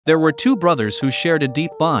There were two brothers who shared a deep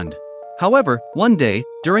bond. However, one day,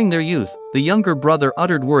 during their youth, the younger brother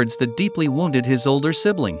uttered words that deeply wounded his older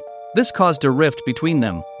sibling. This caused a rift between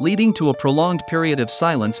them, leading to a prolonged period of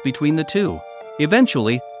silence between the two.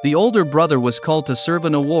 Eventually, the older brother was called to serve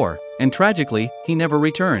in a war, and tragically, he never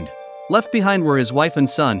returned. Left behind were his wife and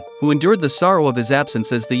son, who endured the sorrow of his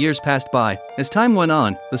absence as the years passed by. As time went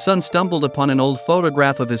on, the son stumbled upon an old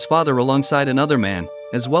photograph of his father alongside another man,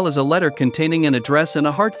 as well as a letter containing an address and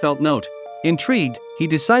a heartfelt note. Intrigued, he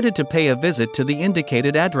decided to pay a visit to the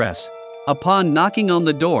indicated address. Upon knocking on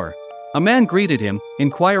the door, a man greeted him,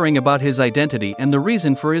 inquiring about his identity and the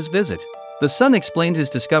reason for his visit. The son explained his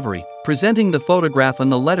discovery, presenting the photograph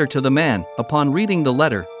and the letter to the man. Upon reading the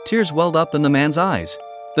letter, tears welled up in the man's eyes.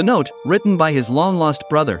 The note, written by his long-lost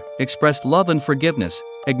brother, expressed love and forgiveness,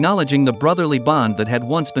 acknowledging the brotherly bond that had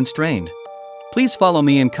once been strained. Please follow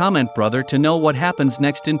me and comment, brother, to know what happens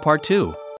next in part 2.